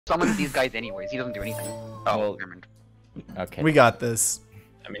summons these guys anyways. He doesn't do anything. Oh, Well, never mind. Okay. We got this.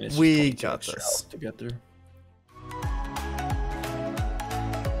 I mean, it's We just got 22 this. shells to get through.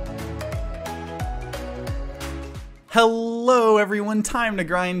 Hello everyone,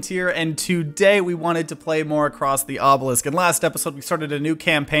 TimeToGrind here, and today we wanted to play more across the Obelisk. In last episode we started a new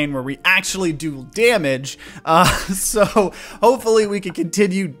campaign where we actually do damage, so hopefully we can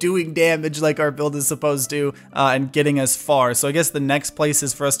continue doing damage like our build is supposed to, and getting us far. So I guess the next place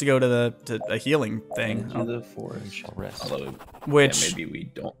is for us to go to a healing thing. Into the forest. Shall rest. Although, Which, yeah, maybe we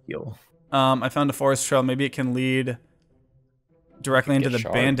don't heal. I found a forest trail, maybe it can lead directly into the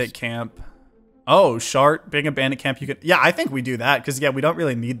Get bandit shards. camp. Oh, shard, being a bandit camp, you could, yeah, I think we do that, because, yeah, we don't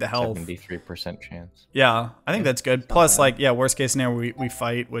really need the health. 73% chance. Yeah, I think that's good. Plus, like, yeah, worst case scenario, we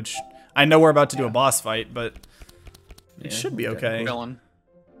fight, which I know we're about to do a boss fight, but it should be okay. Villain.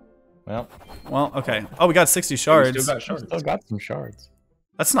 Well, Well, okay. Oh, we got 60 shards. We still got shards. still got some shards.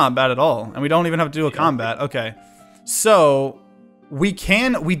 That's not bad at all, and we don't even have to do a combat. Okay, so we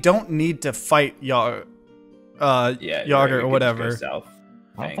don't need to fight Yeah, Yager or we could whatever. just go south.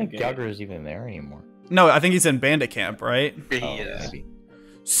 I don't think Yager is even there anymore. No, I think he's in bandit camp, right? He Oh, is. maybe.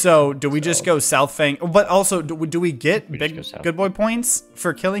 So do we just go South Fang? But also, do we get We just big go south. good boy points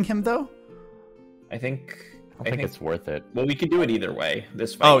for killing him though? I think. I think it's worth it. Well, we can do it either way.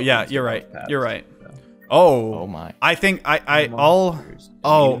 This fight. Oh yeah, leads to you're both right. paths, You're right. so. Oh my. I think I'll. Monsters.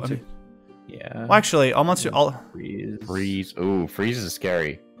 Oh, Immune to- yeah. Well, actually, I'll. Freeze. Freeze. Ooh, freeze is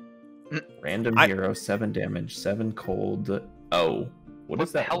scary. Random hero, 7 damage, 7 cold. Oh, what What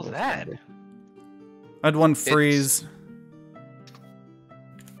is the that? hell's little that? symbol? I'd one freeze.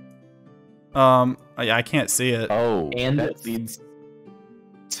 Yeah, I can't see it. Oh, And that's- it leads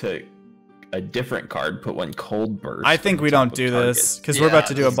to a different card. Put one cold burst. I think on we top don't of do targets. this because we're about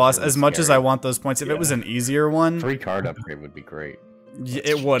to do a this is boss. really As much as I scary. want those points, if it was Yeah. an easier one, 3 card upgrade would be great.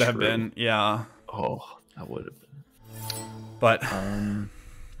 it would have true. been. Yeah, Oh, that would have been. but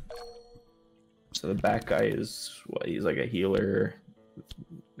So the back guy is what? He's like a healer.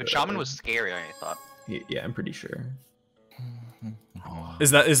 The shaman was scary, I thought. Yeah, I'm pretty sure. Oh.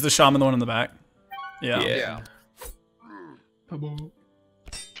 is the shaman the one in the back? Yeah. Yeah.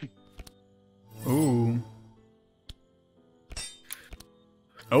 Ooh.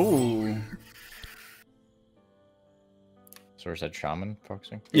 Oh. So is that shaman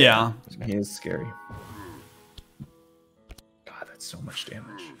focusing? Yeah. He is scary. God, that's so much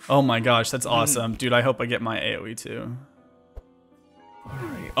damage. Oh my gosh, that's awesome, dude. I hope I get my AOE too.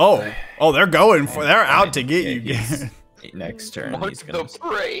 Oh, they're going for. They're out to get you. he's- Next turn, What's he's gonna. the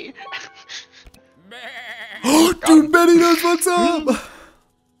prey? Dude, Benny knows what's up.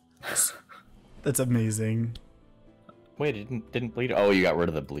 That's amazing. Wait, it didn't bleed. Oh, you got rid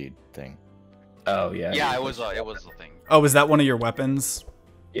of the bleed thing. Oh yeah. Yeah, it was the thing. Oh, is that one of your weapons?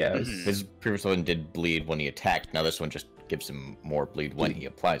 Yeah. His previous one did bleed when he attacked. Now this one just gives him more bleed when he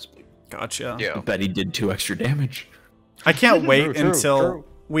applies bleed. Gotcha. Yeah. I bet he did 2 extra damage. I can't wait True, until true.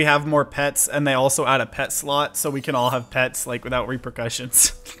 we have more pets and they also add a pet slot so we can all have pets like without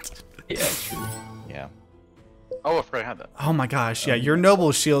repercussions. Yeah, true. Yeah. Oh, I forgot I had that. Oh my gosh, yeah, your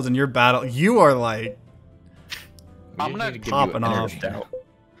noble shield and your battle, you are like We I'm just gonna need to give popping you an off. energy Out.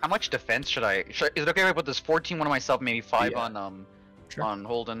 How much defense should I? Is it okay if I put this 14 one on myself, maybe 5 Yeah. on Sure. on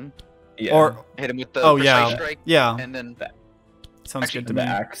Holden, Yeah. or hit him with the oh precise yeah, strike, yeah, and then sounds actually, good to the me.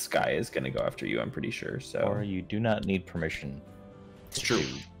 axe guy is gonna go after you. I'm pretty sure. So. Or you do not need permission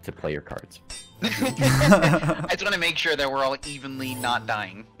to play your cards. I just want to make sure that we're all evenly not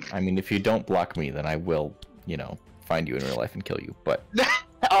dying. I mean, if you don't block me, then I will, find you in real life and kill you. But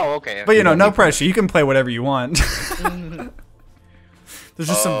Oh, okay. But you know, don't no need pressure. You can play whatever you want. There's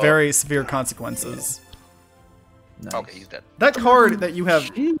just some very severe consequences. Nice. Okay, he's dead. That card that you have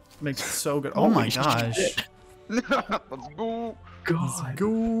makes it so good. Oh my gosh. Let's go. God.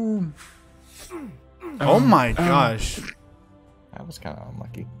 Go. Oh my gosh. that was kind of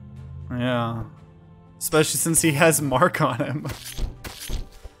unlucky. Yeah. Especially since he has Mark on him.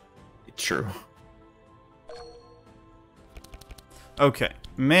 True. Okay.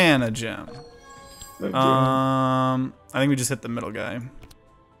 Mana gem. Okay. I think we just hit the middle guy.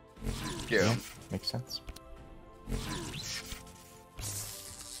 Yeah. Makes sense.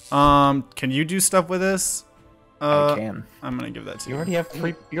 Can you do stuff with this? I can. I'm gonna give that to You you. already have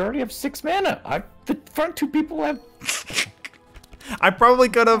 3. You already have 6 mana. The front 2 people have. I probably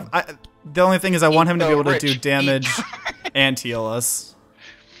could have. The only thing is I want him to be so able to do rich. damage and heal us.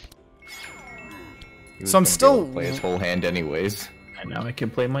 He was So I'm gonna be able still- to play his whole hand anyways. And now I can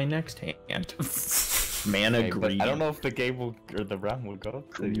play my next hand. Mana Okay, but greedy. I don't know if the game will or the round will go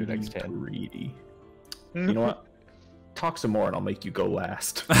to your next hand. Greedy. You know what? talk some more and I'll make you go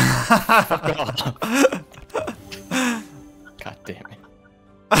last. God damn it.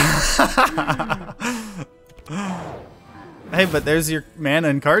 Hey, but there's your mana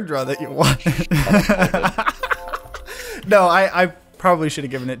and card draw that you want. No, I probably should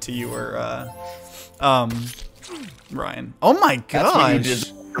have given it to you or Ryan. Oh my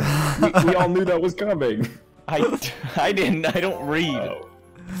gosh. We all knew that was coming. I didn't. I don't read. Oh.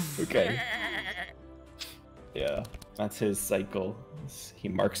 Okay. Yeah, that's his cycle. He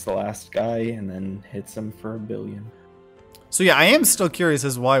marks the last guy and then hits him for 1 billion. So yeah, I am still curious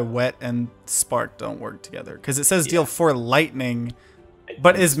as why wet and spark don't work together. Because it says deal 4 lightning,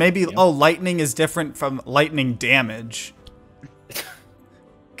 but is maybe, oh, lightning is different from lightning damage.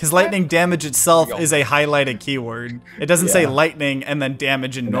 Because lightning damage itself is a highlighted keyword. It doesn't say lightning and then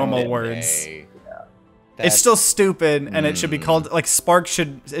damage in normal words. It's still stupid, and it should be called, like, spark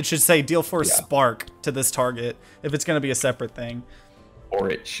should say deal 4 spark to this target if it's going to be a separate thing. Or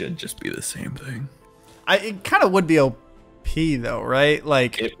it should just be the same thing. It kind of would be OP though, right?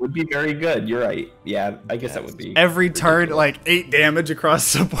 Like, it would be very good. You're right. Yeah, I guess that would be every turn, like 8 damage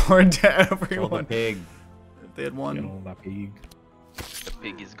across the board to everyone. Pig. If they had one. You know, that pig. The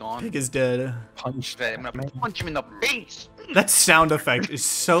pig is gone. Pig is dead. Punch. I'm gonna punch him in the face. That sound effect is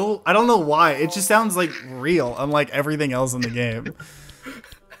so, I don't know why. It just sounds like real, unlike everything else in the game.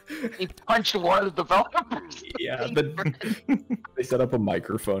 He punched one of the developers. Yeah, they set up a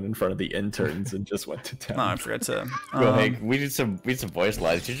microphone in front of the interns and just went to town. No, I forgot to. Well, hey, we need some voice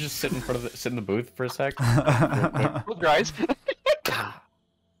lines. You just sit in front of sit in the booth for a sec. Close your eyes.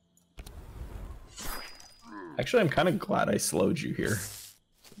 Actually, I'm kind of glad I slowed you here.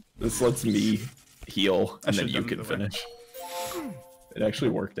 This lets me heal, and then you can finish. It actually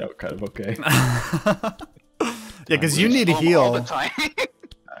worked out kind of okay. Yeah, because you need to heal. All the time.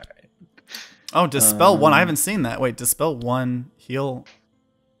 Oh, dispel 1. I haven't seen that. Wait, dispel 1, heal.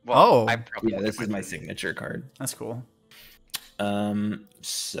 Well, oh, yeah, this is my signature card. That's cool.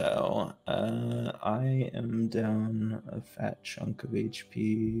 So, I am down a fat chunk of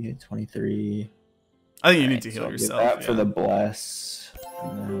HP, 23. I think you need to heal yourself. That for the bless.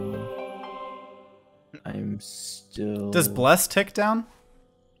 And then I'm still. Does bless tick down?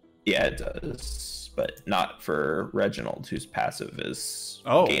 Yeah, it does, but not for Reginald, whose passive is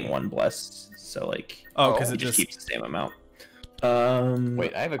gain 1 bless. So like, because it just keeps the same amount.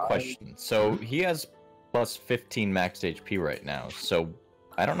 Wait, I have a question. So he has plus 15 max HP right now. So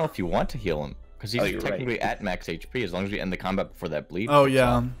I don't know if you want to heal him because he's technically at max HP as long as we end the combat before that bleed. Oh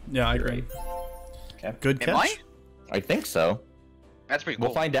yeah, yeah, I agree. Okay. Good catch. I think so. That's pretty cool.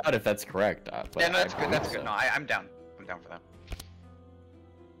 We'll find out if that's correct. Yeah, no, that's good. That's good. No, I'm down. I'm down for that.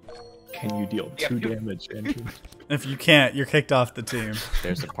 Can you deal 2 damage, Andrew? If you can't, you're kicked off the team.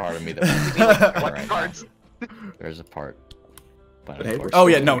 There's a part of me that cards. There's a part. But hey, oh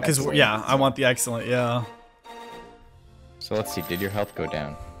yeah, no, because I want the excellent. Yeah. So let's see. Did your health go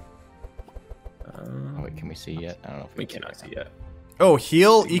down? Oh wait, can we see yet? I don't know if we cannot see yet. Oh,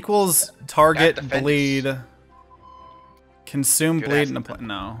 heal equals target bleed. Consume bleed and apply.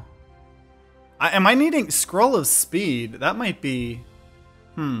 No. Am I needing scroll of speed? That might be.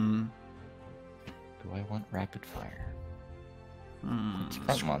 Do I want rapid fire? It's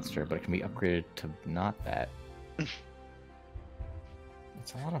front monster, but it can be upgraded to not that. It's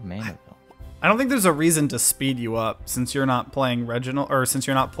a lot of mana though. I don't think there's a reason to speed you up since you're not playing Reginald, or since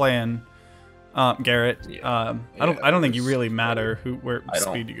you're not playing Garrett. I don't think you really matter where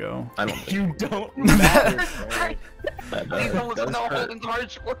speed you go. I don't think you don't matter. These almost know holding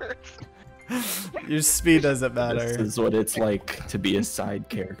harsh words. Your speed doesn't matter. This is what it's like to be a side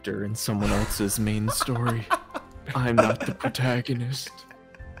character in someone else's main story. I'm not the protagonist.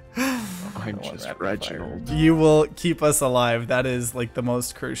 I'm just Reginald. You will keep us alive. That is like the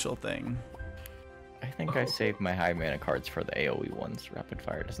most crucial thing. I think I saved my high mana cards for the AoE ones. Rapid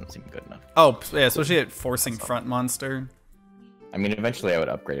fire doesn't seem good enough. Oh, yeah, especially at forcing front monster. I mean, eventually I would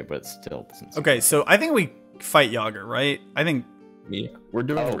upgrade it, but it still doesn't. Okay, so I think we fight Yager, right? I think. Yeah, we're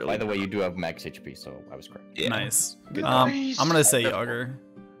doing really by the way, you do have max HP, so I was correct. Yeah. Nice. I'm gonna say Yager.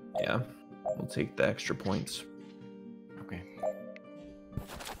 Yeah, we'll take the extra points. Okay.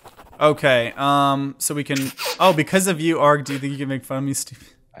 Okay, so we can. Oh, because of you, Arg, do you think you can make fun of me,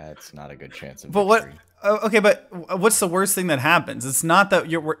 Steve? That's not a good chance of But victory. what? Okay, but what's the worst thing that happens? It's not that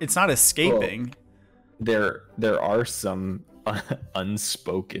it's not escaping. Well, there are some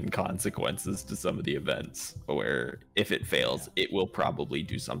unspoken consequences to some of the events where if it fails, it will probably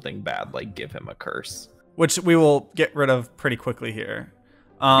do something bad, like give him a curse, which we will get rid of pretty quickly here.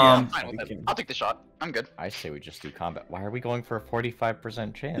 Yeah, I'm fine with it. I'll take the shot. I'm good. I say we just do combat. Why are we going for a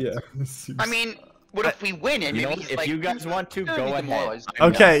 45% chance? Yeah. I mean, What if we win it? You know, Maybe he's if like, you guys want to, "You're go ahead. demoralized."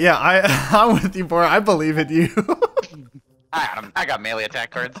 Okay, yeah, I'm with you, Bora. I believe in you. I got melee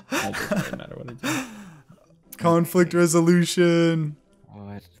attack cards. It doesn't matter what I do. Conflict resolution.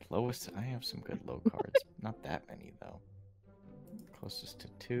 What? Lowest? I have some good low cards. Not that many though. Closest to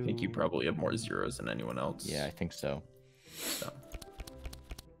 2. I think you probably have more zeros than anyone else. Yeah, I think so. So.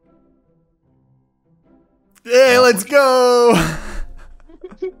 Yeah, let's go.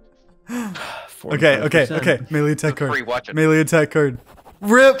 Okay. 45%. Melee attack Free, card. watch it. Melee attack card.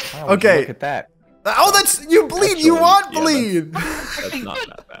 Rip. Wow, would you Okay. Look at that. Oh, that's you bleed. You Actually, want yeah, bleed. That's not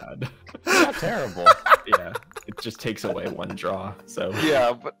that bad. Not terrible. Yeah, it just takes away one draw. So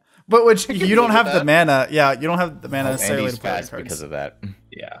Yeah, but But which can you don't live have with the that. mana. Yeah, you don't have the mana And necessarily he's to play fast cards. because of that.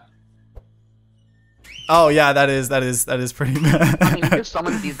 yeah, Oh yeah, that is pretty bad. I mean, he just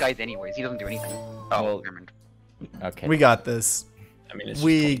summons these guys anyways. He doesn't do anything. Oh, Well, never mind. Okay. We got this. I mean, it's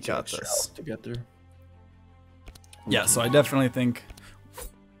We just 22 got extra this. health to get through. Yeah, so I definitely think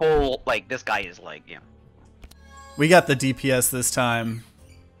Full, like, this guy is like, yeah. we got the DPS this time.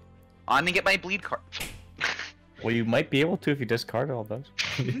 I'm gonna get my bleed card. Well, you might be able to if you discard all those.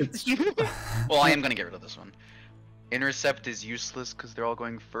 Well, I am gonna get rid of this one. Intercept is useless because they're all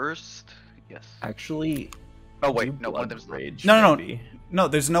going first. Yes. Actually, Oh wait, do no, one of Blood them's not. Rage. No. maybe. No,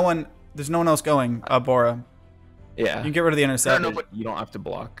 there's no one else going. Bora, Yeah, you can get rid of the intercept. No, but- you don't have to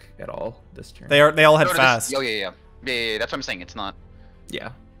block at all this turn. They all head No, no, fast. Oh yeah. That's what I'm saying. It's not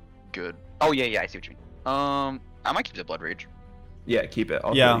Yeah, good. Oh yeah. I see what you mean. I might keep the blood rage. yeah. Keep it.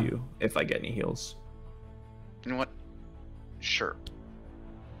 I'll Yeah. heal you if I get any heals. You know what? Sure.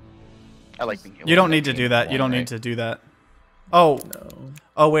 I like being healed. You don't need to team do that. You don't one, need right? to do that. Oh,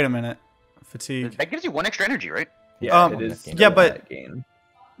 No. wait a minute. Fatigue. That gives you 1 extra energy, right? Yeah, Um, it is. yeah, still but- that gain.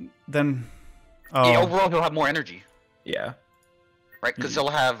 Then. Yeah, Oh, overall he'll have more energy, Yeah, right? Because he'll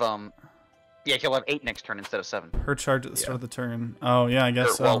have yeah, he'll have 8 next turn instead of 7. her charge at the start of the turn. Oh yeah, I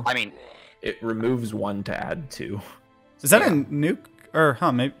guess so. Well, I mean, it removes 1 to add 2. Is that a nuke or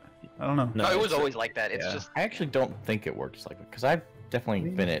maybe I don't know. no, it was it's- always like that. It's yeah. just I actually don't think it works like that because I've definitely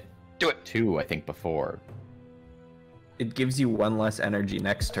been at do it. 2, I think, before. It gives you 1 less energy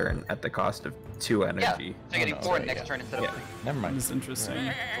next turn at the cost of 2 energy. Yeah, so you're getting no, 4 right, next yeah. turn instead of Yeah. 3. Never mind. That's interesting.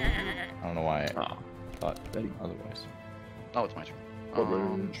 I don't know why I Oh, thought otherwise. Oh, it's my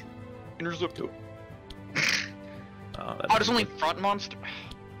turn. Intercept. that Oh, there's is only good. front monster.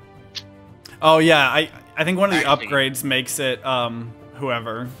 Oh yeah, I think one of the Actually- upgrades makes it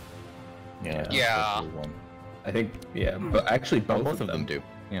whoever. Yeah. Yeah. that's the one. I think but actually both, of them do.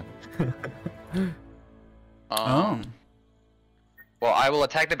 Yeah. Oh. Well, I will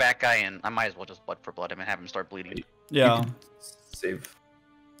attack the back guy, and I might as well just blood for blood him and have him start bleeding. You Yeah. can save.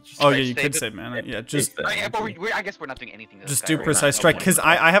 Oh Strike yeah, you could save it. save mana. Yeah, just the Right, yeah, but energy. I guess we're not doing anything. To this just guy, do right? precise no strike point. because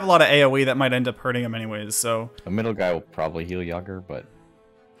I have a lot of AOE that might end up hurting him anyways. So The middle guy will probably heal Yager, but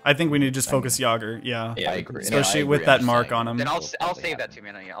I think we need to just focus Yager. Yeah. Yeah, I agree. Especially No, I with agree, that I'm just mark saying on him. Then I'll it'll I'll probably save that happen.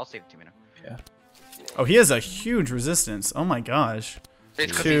 2 mana. Yeah, I'll save the 2 mana. Yeah. Oh, he has a huge resistance. Oh my gosh.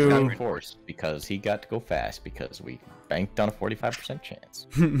 It's 'cause Two. he's got Got reinforced. reinforced because he got to go fast because we banked on a 45% chance.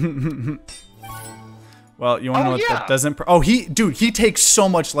 Well, you want to Oh, know what yeah. that doesn't? Dude, he takes so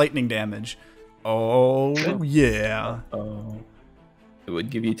much lightning damage. Oh yeah. Oh. It would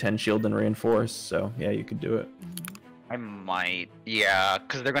give you 10 shield and reinforce, so yeah, you could do it. I might. Yeah,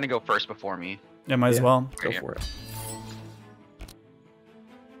 because they're gonna go first before me. Yeah, might as Yeah. well. Go Yeah. for it.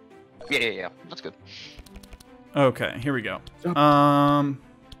 Yeah. That's good. Okay, here we go. Jump. Oh.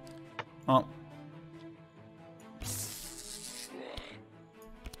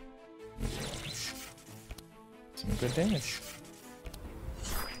 Some good damage.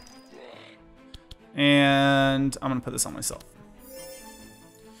 And I'm gonna put this on myself.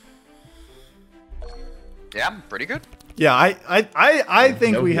 Yeah, pretty good. Yeah, I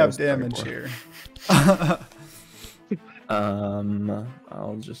think No we have heals damage anymore. here.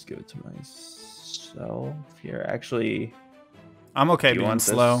 I'll just give it to myself here. Actually, I'm okay Do you being want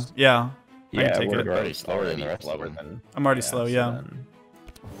slow. this? Yeah. I yeah, can take we're it. You're already slower than the rest of slower them. than. I'm already slow, so yeah. then-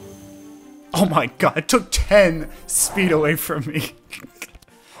 Oh my god, it took 10 speed away from me.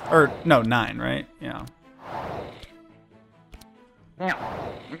 Or no, 9, right? Yeah. Yeah.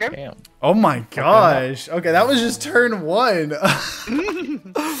 Okay. Damn. Oh my gosh. Okay, that was just turn 1.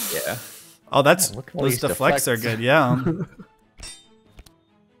 Yeah. Oh, that's Look at all those these deflects are deflects. good. Yeah.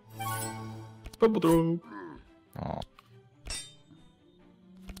 Bubble throw. Oh.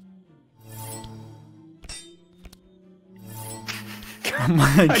 Oh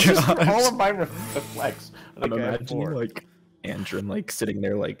my god. All of my reflex. I'm imagining like Andrew like sitting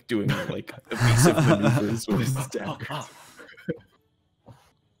there like doing like evasive maneuvers with his daggers.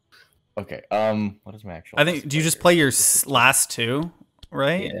 Okay. What is my actual? I think. Do you just play your last two,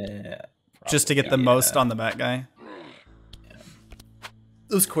 right? Yeah. Just to get the most on the bat guy.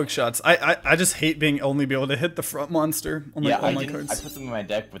 Those quick shots. I just hate being only be able to hit the front monster on all my cards. I put them in my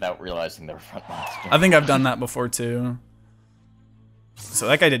deck without realizing they were front monster. I think I've done that before too. So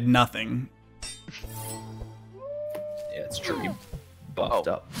that guy did nothing. Yeah, it's true. He buffed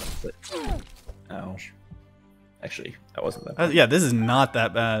up. But... Ouch. Actually, that wasn't that bad. Yeah, this is not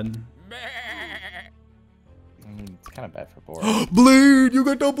that bad. I mean, it's kind of bad for board. Bleed! You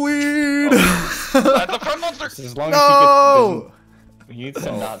got to bleed! The front monster! As long No! as he needs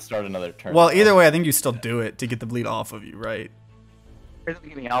to not start another turn. Well, either way, I think you still do it to get the bleed off of you, right? It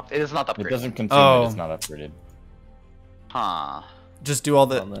is not upgraded. It doesn't consume Oh. it, it's not upgraded. Huh. Just do all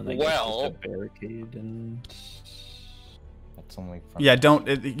the... And then I guess just a barricade and... That's only front Yeah, don't...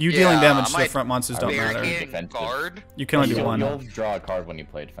 you dealing damage to the might- front monsters don't matter. Barricade, guard. You can only do one. You'll draw a card when you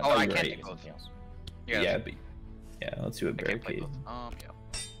play defense. Oh, I You're can't right. do both. Something else. Yeah. Yeah, let's do a I can't play barricade. both.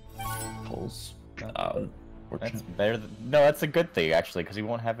 Yeah. Pulls. That's better than... No, that's a good thing, actually, because he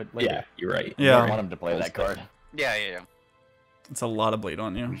won't have it later. Yeah, you're right. You Yeah. don't want him to play that card. Yeah. It's a lot of bleed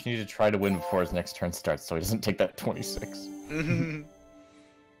on you. We just need to try to win before his next turn starts, so he doesn't take that 26.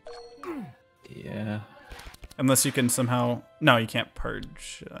 Yeah. Unless you can somehow... No, you can't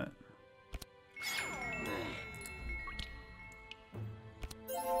purge.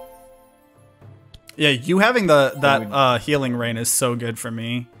 Yeah, you having that healing rain is so good for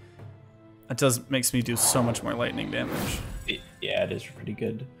me. It makes me do so much more lightning damage. Yeah, it is pretty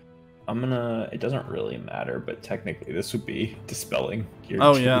good. It doesn't really matter, but technically this would be dispelling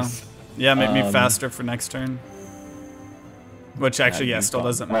your yeah. juice. Yeah, make me faster for next turn. Which actually, yeah, still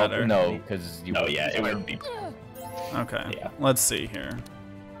doesn't matter. No, because you... Oh yeah, it would be. Okay, Yeah. let's see here.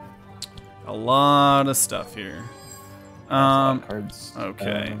 A lot of stuff here. Cards.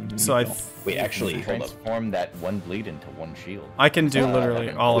 Okay, so I... Wait, actually, hold up. transform that one bleed into one shield. I can do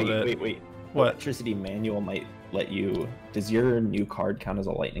literally all of it. Wait. What? Electricity manual might let you. Does your new card count as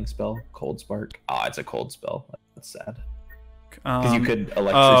a lightning spell? Cold spark. Ah, it's a cold spell. That's sad. Because you could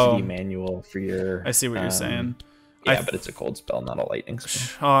electricity manual for your. I see what you're saying. Yeah, but it's a cold spell, not a lightning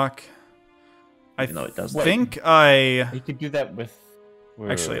spell. Chalk. I Even though it does think You could do that with...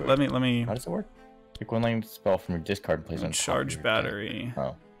 Actually, let me How does it work? Pick one lightning spell from your discard, plays on top of charge your battery.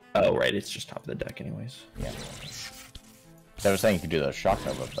 deck. Oh, right. It's just top of the deck, anyways. Yeah. So I was saying you could do the shock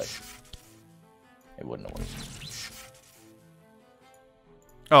nova, but it wouldn't have worked.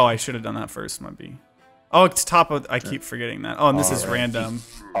 Oh, I should have done that first, might be. Oh, it's top of... I keep forgetting that. Oh, and this is random.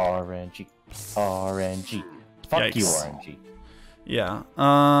 RNG. RNG. Fuck you, Yikes. RNG. Yeah.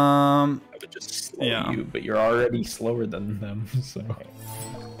 I would just slow Yeah. you, but you're already slower than them, so.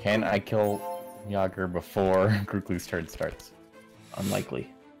 Can I kill Yager before Grooklu's turn starts? Unlikely.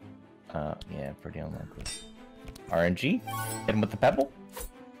 Yeah, pretty unlikely. RNG? Hit him with the pebble?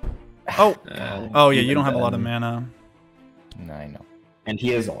 Oh. Oh, yeah, you even don't have a lot of then- mana. No, I know. And he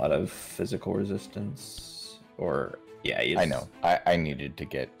has a lot of physical resistance. Or, yeah, I know. I needed to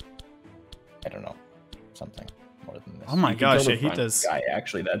get, I don't know, something more than this. Oh my You can gosh, kill yeah, the he front does. Guy,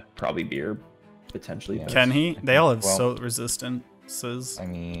 actually, that'd probably be your potentially. Yeah. best. Can he? They all have Well- so resistances. I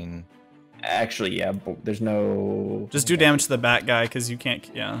mean... Actually, yeah, there's no. Just do damage to the bat guy, because you can't...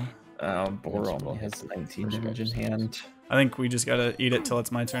 Yeah. Bor only has 19 damage in hand. I think we just gotta eat it till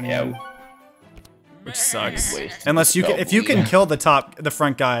it's my turn Yeah. again. Which sucks. Wasted Unless you spell can, if you can bleed. kill the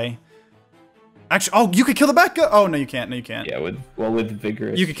front guy. Actually, oh, you could kill the back guy. Oh no, you can't. No, you can't. Yeah, with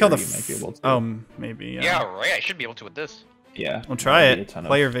vigorous. You could kill the. Fury, you might be able to. Maybe. Yeah. Yeah, right. I should be able to with this. Yeah. We'll try that'd be a it. ton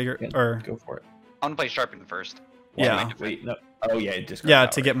Play of- your vigor yeah, or go for it. I'm gonna play Sharpen first. Yeah. Wait, no. Oh yeah, discard yeah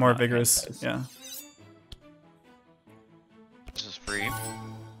power, to get more not vigorous. hand size. Yeah. This is free.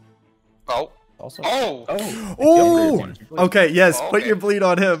 Oh. Also, Oh. Oh. Oh. Okay. Yes. Oh, Put okay. your bleed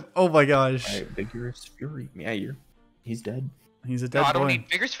on him. Oh my gosh. Alright, vigorous fury. Yeah, he's dead. He's a No, dead I don't boy. need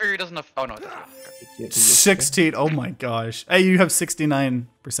Vigorous Fury. Doesn't have. Oh no, it doesn't. Yeah, vigorous 16. Oh my gosh. Hey, you have 69%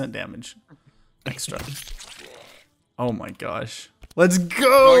 damage extra. Oh my gosh. Let's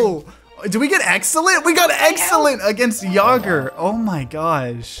go. Did we get excellent? We got excellent against Yager. Oh my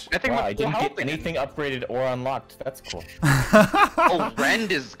gosh. I think wow, with I full didn't health get anything upgraded or unlocked. That's cool. Oh,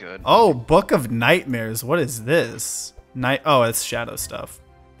 Rend is good. Oh, Book of Nightmares. What is this? Oh, it's shadow stuff.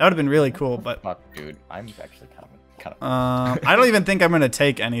 That would have been really cool, but Fuck, dude. I'm actually kind of. I don't even think I'm gonna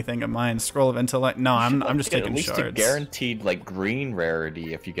take anything of mine. Scroll of Intellect. No, I'm just taking at least shards. a guaranteed like green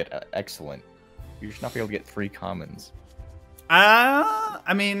rarity if you get excellent. You should not be able to get 3 commons.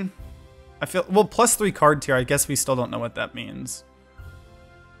 I mean, I feel well. +3 card tier. I guess we still don't know what that means.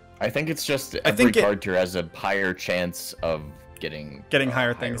 I think it's just I think every card tier has a higher chance of getting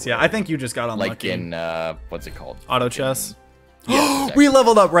higher things. Yeah, I think you just got unlucky. Like in what's it called? Auto chess. Yeah, exactly. We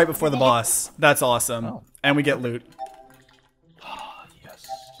leveled up right before the boss. That's awesome. Oh. And we get loot. Yes.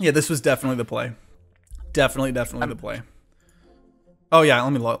 Yeah, this was definitely the play. Definitely the play. Oh yeah,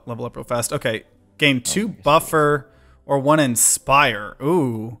 let me level up real fast. Okay, gain 2 buffer or 1 inspire.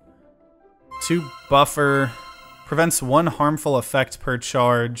 Ooh. 2 buffer. Prevents 1 harmful effect per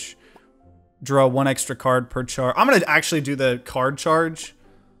charge. Draw 1 extra card per charge. I'm gonna actually do the card charge.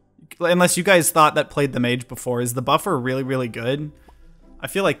 Unless you guys thought that played the mage before. Is the buffer really, really good? I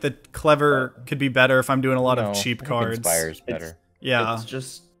feel like the clever could be better if I'm doing a lot of cheap cards. Inspire's better. Yeah. It's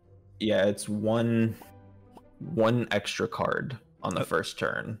just, yeah, it's one extra card on the first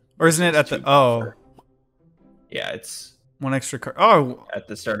turn. Or isn't it at the, oh. Yeah, it's 1 extra card. Oh. at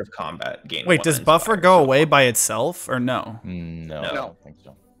the start of combat. Gain. Wait, 1 does inspire, buffer go so away by itself or no? No, I don't think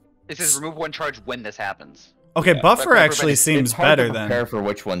so. It says remove 1 charge when this happens. Okay, Yeah, buffer but actually it's seems hard better to then. compare for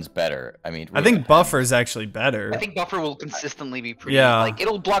which one's better. I mean, I think buffer is actually better. I think buffer will consistently be pretty. Yeah. Like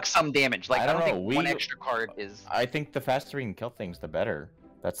it'll block some damage. Like I I don't don't know, think 1 extra card is. I think the faster we can kill things, the better.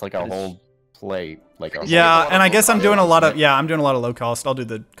 That's like our whole play. Like our Yeah, whole, and I guess I'm doing a lot of I'm doing a lot of low cost. I'll do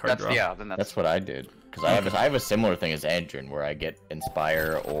the card That's draw. yeah. Then That's what I did. Because I have a similar thing as Adrian, where I get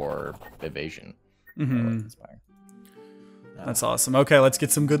inspire or evasion. Mm-hmm. Inspire. That's awesome. Okay, let's get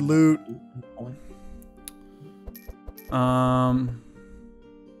some good loot. Oh.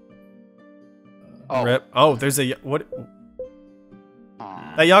 Rip. Oh, there's a what?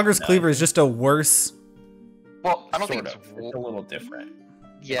 Aw. That Yager's Cleaver is just a worse. Well, I don't think Sort it's. of. It's a little different.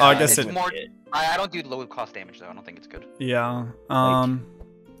 Yeah, Oh, I guess it's it- more. I don't do low cost damage though. I don't think it's good. Yeah.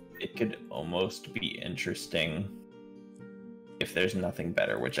 It could almost be interesting if there's nothing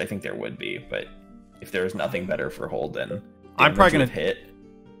better, which I think there would be, but if there was nothing better for Holden, I'm probably gonna hit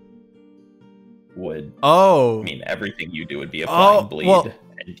would Oh. I mean everything you do would be applying bleed. well-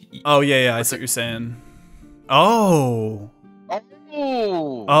 and Oh yeah. I see what you're saying. Oh.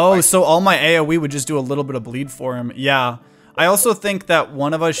 Oh. Oh, so all my AoE would just do a little bit of bleed for him. Yeah. I also think that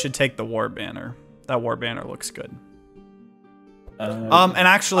one of us should take the war banner. That war banner looks good. And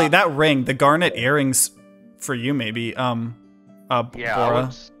actually, that ring, the garnet earrings, for you maybe. Yeah,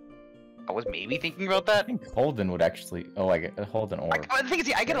 Bora. I was maybe thinking about I that. think Holden would actually. Oh, I get Holden or. The thing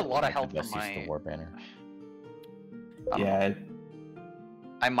is, I get a lot of help Best from use the my. war banner. I don't know. yeah,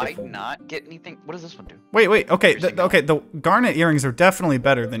 I might not get anything. What does this one do? Wait. Okay. Interesting. Okay. The garnet earrings are definitely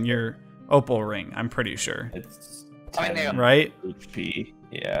better than your opal ring. I'm pretty sure. it's I mean, 10 Right? HP,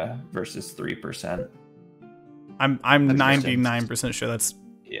 yeah, versus 3%. I'm That's 99% sure that's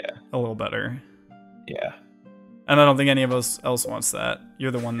Yeah, a little better. yeah. And I don't think any of us else wants that.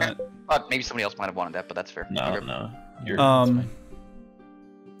 You're the one that. Maybe somebody else might have wanted that, but that's fair. No, Okay. no. You're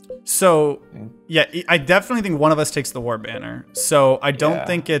So yeah, I definitely think one of us takes the war banner. So I don't Yeah.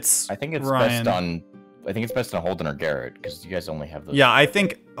 think it's. I think it's Ryan. best on. I think it's best on Holden or Garrett because you guys only have those. Yeah, I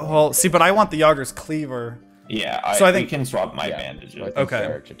think. Well, see, but I want the Yager's Cleaver. Yeah, So I I think- think we can swap my Yeah. bandages. So I think Okay.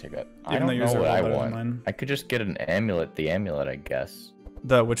 Garrett should take that. I Even though don't yours know are what a I little better than want. mine. I could just get an amulet. The amulet, I guess.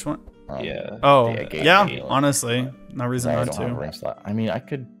 The which one? Yeah. Oh, the gate yeah. amulet. Honestly, no reason I not don't have a to. ring slot. I mean, I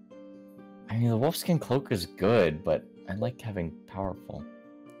could. I mean, the wolfskin cloak is good, but I like having powerful.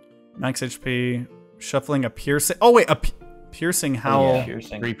 Max HP, shuffling a piercing. Oh wait, a piercing howl. Yeah.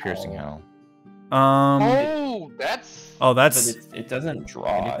 Piercing Free piercing howl. howl. Oh, that's. Oh, But that's it doesn't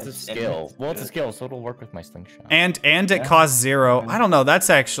draw. It's a skill. Well, it's a skill, so it'll work with my slingshot. and it Yeah. costs 0. I don't know. That's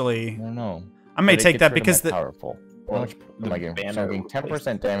actually. I don't know. I may But it take gets that rid of because my the. powerful. How Well, much the am I getting? So banner I'm getting replaces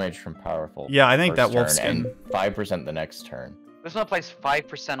 10% damage from powerful. Yeah, I think that first wolf turn, skin. and 5% the next turn. This one applies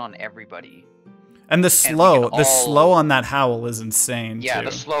 5% on everybody. And the we slow, can the all- slow on that howl is insane. Yeah, too.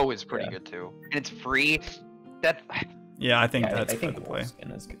 the slow is pretty Yeah. good too, and it's free. That. Yeah, I think Yeah, that's I good think to play.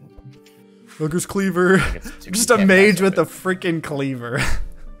 Wolfskin is good. Yager's Cleaver. It's Just a 10 mage max with a damage. freaking cleaver.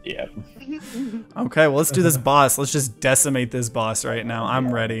 Yeah. Okay, well, let's do this boss. Let's just decimate this boss right now.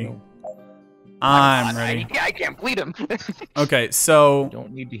 I'm ready. I'm ready. I can't bleed him. Okay, so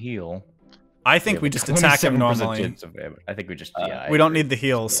Don't need to heal. I think we just attack him 27% normally. chance of damage. I think we just. Yeah. We don't need the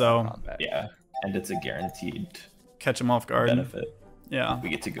heal, so Combat. Yeah. And it's a guaranteed catch him off guard. benefit. Yeah. We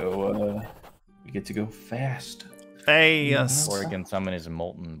get to go. We get to go fast. Fast. Or again, summon his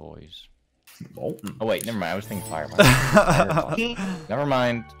molten boys. Molten. Oh wait, never mind. I was thinking fire. Fireball. Never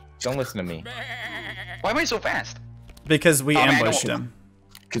mind. Don't listen to me. Why am I so fast? Because we Oh, man, I ambushed don't- him.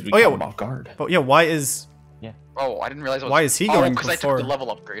 Because we Oh, yeah, caught him off guard. But yeah, why is Oh, I didn't realize. Why is he going because I before? took the level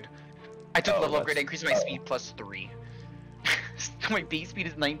upgrade. I took Oh, level upgrade. I that's- increased my speed plus 3. So my base speed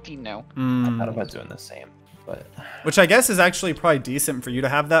is 19 now. I thought mm, about doing the same, but which I guess is actually probably decent for you to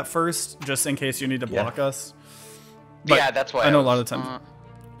have that first, just in case you need to Yeah. block us. But yeah, that's why I know a lot of times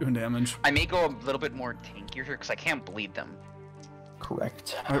doing damage. I may go a little bit more tankier here because I can't bleed them.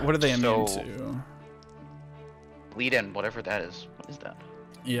 Correct. What are they immune So- to? Bleed and whatever that is. What is that?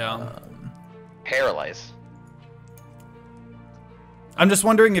 Yeah. Paralyze. I'm just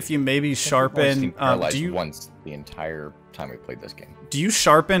wondering if you maybe I've sharpen. seen paralyzed Do you once the entire time we played this game.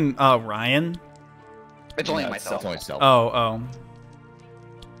 sharpen Ryan? It's only No, myself. It's only self. Oh.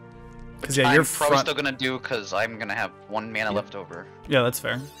 Because yeah, you're I'm probably front. still gonna do because I'm gonna have 1 mana left over, Yeah, that's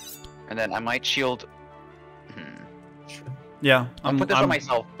fair. and then I might shield. Sure. Yeah, I'll put this on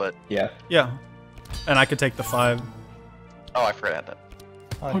myself, but Yeah. Yeah, and I could take the 5. oh, I forgot that.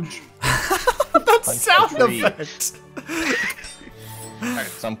 Punch. That Punch sound the tree. effect.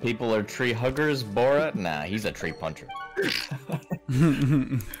 Some people are tree huggers. Bora, nah, he's a tree puncher.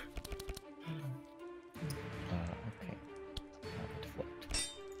 Okay.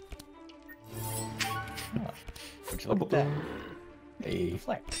 Would you look at that? A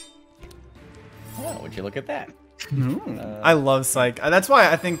deflect. Oh, would you look at that? I love Psych. That's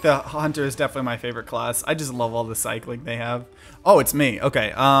why I think the Hunter is definitely my favorite class. I just love all the cycling they have. Oh, it's me.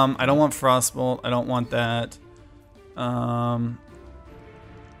 Okay. I don't want Frostbolt. I don't want that. I'll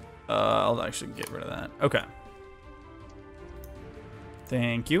actually get rid of that. Okay.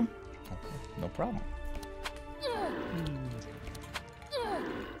 Thank you. No problem.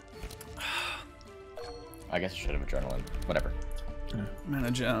 I guess I should have adrenaline. Whatever.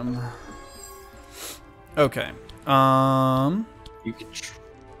 Mana gem. Okay. You could,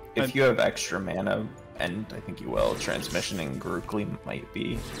 if you have extra mana, and I think you will, Transmission and Grookly might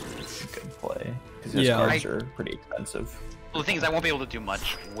be a good play because his Yeah. cards are pretty expensive. Well, the thing is, I won't be able to do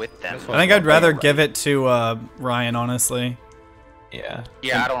much with them. That's I think I'd rather give it to Ryan, honestly. Yeah,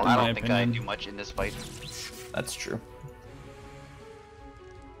 Yeah, I don't my think I opinion. do much in this fight. that's true.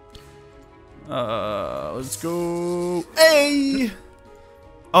 Let's go. Hey!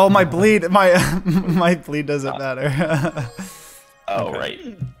 Oh, my bleed. My bleed doesn't matter. Oh, Okay.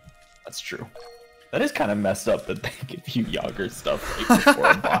 right. That's true. That is kind of messed up that they give you Yager stuff right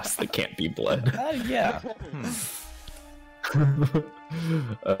before a boss that can't be bled. Yeah.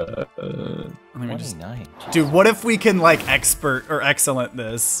 Let me just... 29. Dude, what if we can like expert or excellent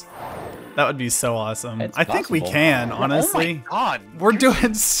this? That would be so awesome. It's I think we possible. can, Oh my honestly. god! We're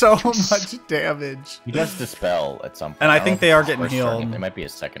doing so much damage. He does dispel at some point. And I don't think know they if are it's getting first turn. healed. There might be a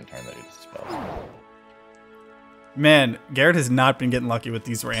second turn that he dispels. Man, Garrett has not been getting lucky with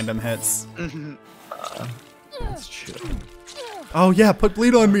these random hits. That's true. Oh yeah, put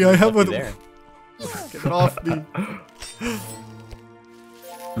bleed on me. I have a... Lucky there. Get it off me.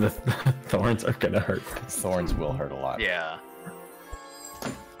 The thorns are gonna hurt. Thorns will hurt a lot. Yeah.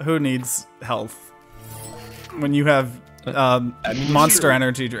 Who needs health? When you have mean, Monster sure.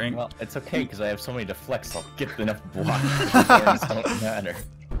 Energy drink. Well, it's okay because I have so many deflects. I'll get enough block. Thorns don't matter.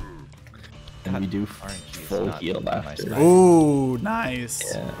 And we do RNG is full not heal my after. style. Ooh, nice.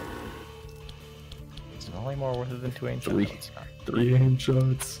 Yeah, Is it only more worth it than 2 ancient? Three. 3 aim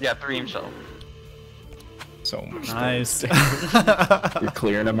shots. Yeah, 3 aim shell. So much. Nice. You're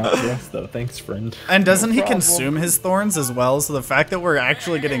clearing them out for us, though. Thanks, friend. And doesn't he problem. consume his thorns as well? So the fact that we're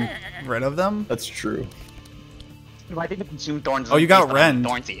actually getting rid of them. That's true. I think the consumed thorns. Oh, you got based on how many rend.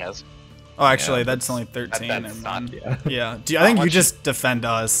 Thorns he has. Oh, actually, Yeah, that's only 13. that's never not- mind. Yeah. Yeah. I think you much- just defend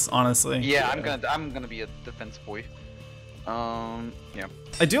us, honestly. Yeah, I'm gonna be a defense boy. Yeah.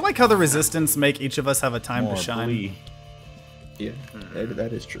 I do like how the resistance make each of us have a time More to shine. bleed. Yeah,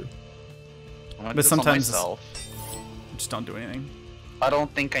 that is true. I'm gonna But do this on sometimes- myself. Just don't do anything. I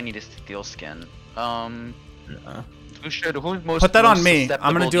don't think I need a steel skin. Who's most? Put that on most me. I'm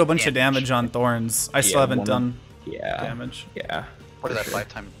susceptible gonna do a to bunch of damage on thorns. I still Yeah, haven't one- done Yeah. damage. Yeah. What is for that? sure. 5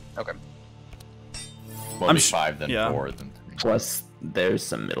 times? Okay. Well, I'm be sh- 5 then yeah. 4 then 3. Plus, there's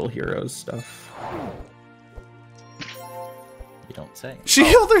some middle heroes stuff. You don't say. She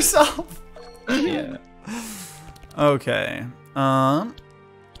healed herself. Yeah. Okay.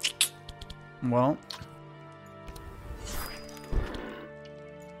 Well.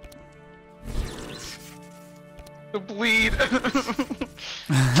 The bleed.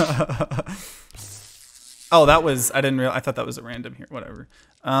 Oh, that was. I didn't realize. I thought that was a random here. Whatever.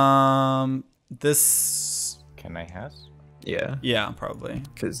 This. Can I has? Yeah. Yeah, probably.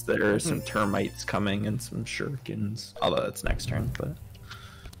 Because there are some termites coming and some shurikens. Although that's next turn, but.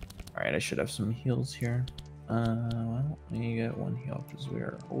 Alright, I should have some heals here. Well, we get 1 heal because we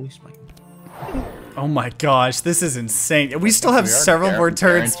are holy smite. Oh my gosh, this is insane. We still have we are several more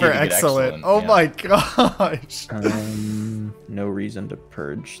turns for guaranteed to get excellent. excellent, Oh yeah. my gosh. No reason to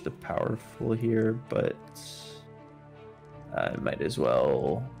purge the powerful here, but I might as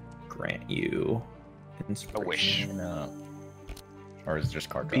well grant you A wish. Or is it just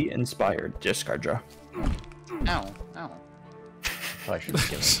card draw? Be inspired. Just card draw. Ow. Ow. Oh, I should have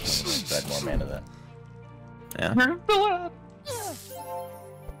given him had more mana then. Yeah.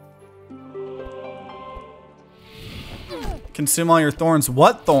 Consume all your thorns.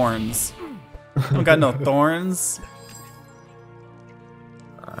 What thorns? I don't got no thorns.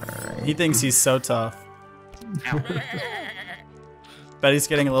 Alright. He thinks he's so tough. Ow. Betty's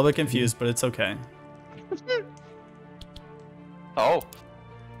getting a little bit confused, but it's okay. Oh.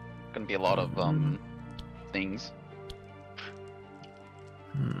 Gonna be a lot of things.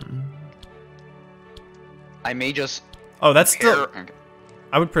 I may just. Oh, that's still. Okay.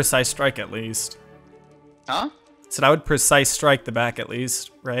 I would precise strike at least. Huh? Said I would precise strike the back at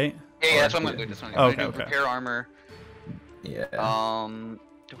least, right? Yeah, that's what I'm gonna do. This one. Okay, I'm gonna do repair armor. Yeah.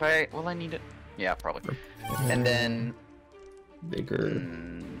 Do I? Will I need it? Yeah, probably. And then. Vigor.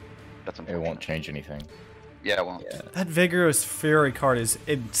 That's It unfortunate. won't change anything. Yeah, it won't. Yeah. That Vigorous Fury card is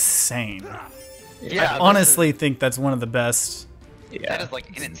insane. Yeah, I honestly think that's one of the best Yeah. That is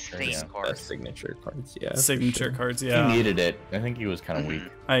like an insane Yeah. card. Best signature cards. Yeah. for signature sure. cards. Yeah, He needed it. I think he was kind of weak.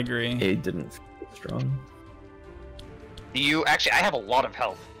 I agree. It didn't feel strong. You actually, I have a lot of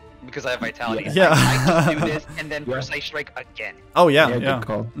health because I have vitality. Yeah. I just do this and then Yeah. precise strike again. Oh yeah, Good yeah.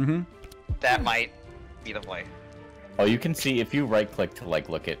 call. Mm-hmm. That might be the play. Oh, you can see if you right click to like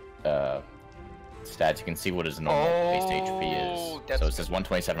look at stats, you can see what his normal base HP Oh, is. that's So it says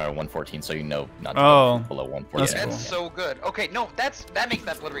 127 out of 114, so you know not to Oh, go below that's 114. That's so good. Okay, no, that makes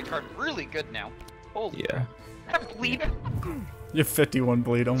that Blood Rain card really good now. Holy Yeah. crap, bleed. You have 51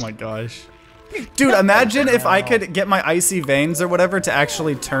 bleed. Oh my gosh. Dude, imagine if I could get my icy veins or whatever to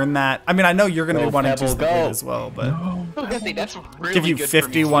actually turn that. I mean, I know you're gonna be Go, wanting to use the Pebble, bleed go. as well, but That's really Give you good for me, so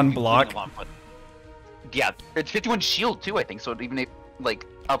 51 you can block. bleed a lot, but- Yeah, it's 51 shield too, I think. So even if like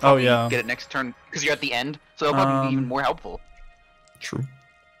I'll probably yeah. get it next turn because you're at the end, so it'll probably be even more helpful. True.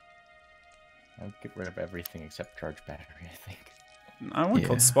 I'll get rid of everything except charge battery, I think. I want Yeah.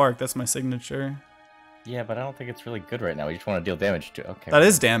 called Spark. That's my signature. Yeah, but I don't think it's really good right now. We just want to deal damage to. Okay. That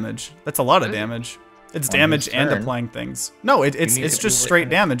is damage. That's a lot of Is it? damage. It's On damage his and turn. applying things. No, it's need it's to just do straight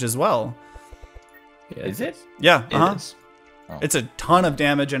it. damage as well. Yeah, Is it? Yeah, It uh-huh. is. It's a ton of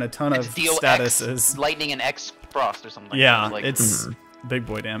damage and a ton of It's deal statuses. X, lightning and X frost or something. Yeah, like that. it's big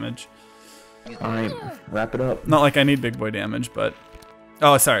boy damage. Alright, wrap it up. Not like I need big boy damage, but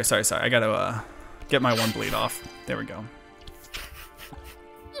oh, sorry. I gotta get my one bleed off. There we go.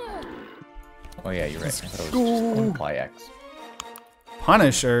 Oh yeah, you're right. I thought it was just apply X.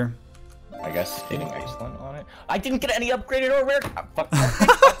 Punisher. I guess getting excellent on it. I didn't get any upgraded or rare.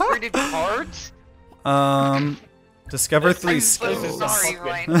 upgraded cards. Discover 3 I'm so skills. sorry,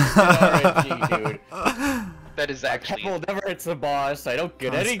 Ryan. RNG, dude. That is actually. Pebble never hits the boss. I don't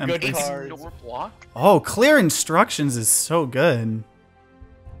get any good It's- cards. Ignore block. Oh, clear instructions is so good.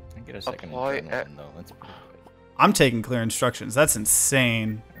 I get a second Apply adrenaline though. That's pretty good. I'm taking clear instructions. That's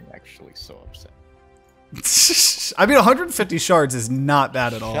insane. I'm actually so upset. I mean, 150 shards is not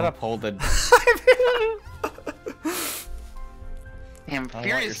bad at all. Shut up, Holden. Damn, I don't want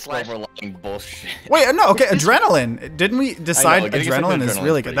your Furious Slash. silver lining bullshit. Wait, no, okay, adrenaline. Didn't we decide getting a adrenaline second is adrenaline's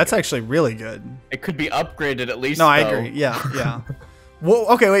really good? pretty That's good. actually really good. It could be upgraded at least. No, I though. agree. Yeah, yeah. Well,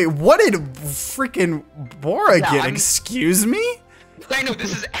 okay, wait. What did freaking Bora Yeah, get? I'm- Excuse me? I know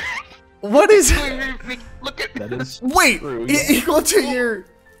this is. What is? Look at That is Wait, true, yeah. equal to your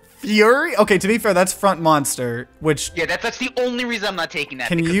Fury? Okay, to be fair, that's front monster, which Yeah, that's the only reason I'm not taking that.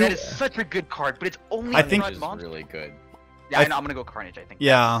 Can because you- that is such a good card, but it's only I a think- front Is monster. really good. Yeah, I know. I'm gonna go Carnage. I think.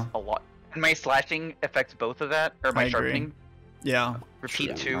 Yeah. That's a lot. And my slashing affects both of that, or my I agree. sharpening. yeah. Repeat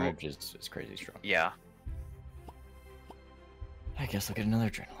Yeah, two. Carnage is crazy strong. Yeah. I guess I'll get another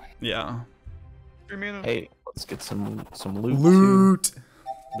adrenaline. Yeah. Hey, let's get some loot. Loot.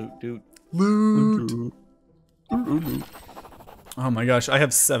 Loot, dude. Loot. Loot. Oh my gosh, I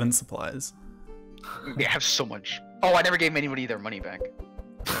have 7 supplies. We have so much. Oh, I never gave anybody their money back.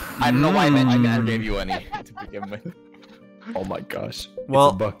 I don't know why I I mentioned never that. gave you any to begin with. Oh my gosh. Well,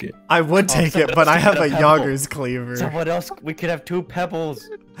 it's a bucket. I would take it, but I have a Yager's cleaver. Someone else, we could have 2 pebbles.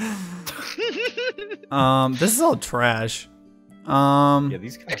 This is all trash. Yeah,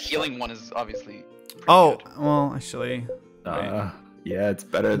 these The kind of healing one is obviously. pretty Oh, good. well, actually. Yeah, it's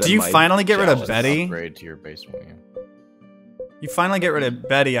better than Do you my finally get rid of chalice. Betty? upgrade to your base one. Yeah. You finally get rid of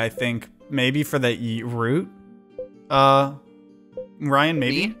Betty, I think. Maybe for the root? Ryan,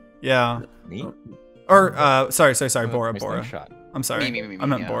 maybe? Me? Yeah. Me? Or, sorry, Bora, My Bora. slingshot. I'm sorry. Me, I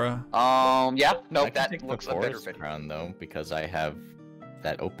meant yeah. Bora. Yeah. I No, can that take looks the a better forest fit. crown though, because I have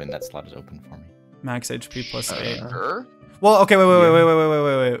that open. That slot is open for me. Max HP plus 8. Sure. Well, okay,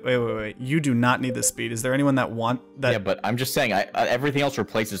 wait. You do not need the speed. Is there anyone that want that? Yeah, but I'm just saying, everything else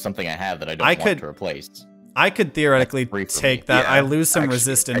replaces something I have that I don't want to replace. I could theoretically take that. Yeah, I lose some actually,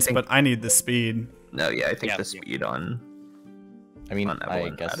 resistance, but I need the speed. No, yeah, I think the speed on. I mean, I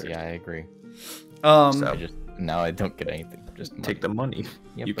guess matters. Yeah, I agree. So now I don't get anything. Just money. Take the money.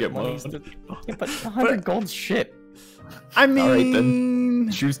 Yeah, you get money. Yeah, but 100 gold's shit. I mean, all right,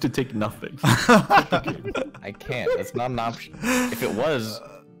 then choose to take nothing. I can't. That's not an option. If it was,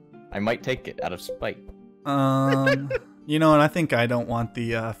 I might take it out of spite. You know, and I think I don't want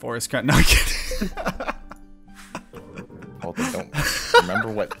the forest crown. No, I'm kidding. Well, then don't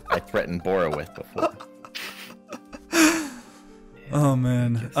remember what I threatened Bora with before. Oh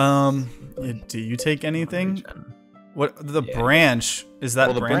man. Do you take anything? What the branch is that?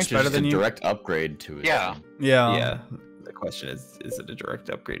 Well, the branch better is than a you? direct upgrade to it. Yeah. Yeah. The question is it a direct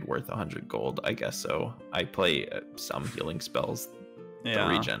upgrade worth 100 gold? I guess so. I play some healing spells. Yeah. The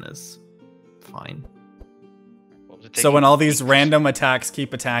regen is fine. So when all these random attacks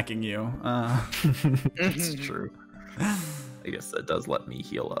keep attacking you, That's true. I guess that does let me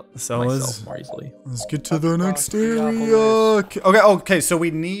heal up so myself more easily. Let's get to the next area. Okay, so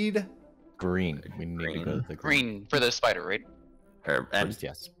we need green. We need to go to the green for the spider, right?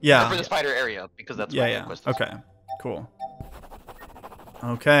 Yes. Yeah. Or for the spider area, because that's yeah. the quest is. Okay, cool.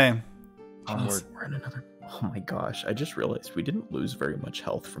 Okay. We're in another. Oh my gosh! I just realized we didn't lose very much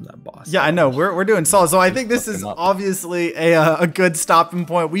health from that boss. Yeah, I know. We're doing solid. So I think this is obviously a good stopping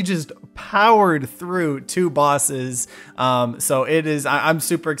point. We just powered through 2 bosses. So it is. I'm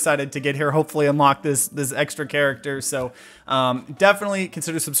super excited to get here. Hopefully unlock this extra character. So definitely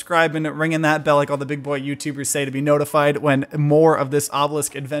consider subscribing, ringing that bell like all the big boy YouTubers say to be notified when more of this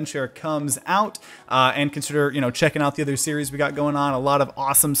Obelisk adventure comes out. And consider checking out the other series we got going on. A lot of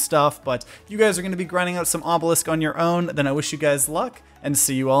awesome stuff. But if you guys are going to be grinding out some Obelisk on your own, then I wish you guys luck and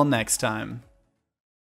see you all next time.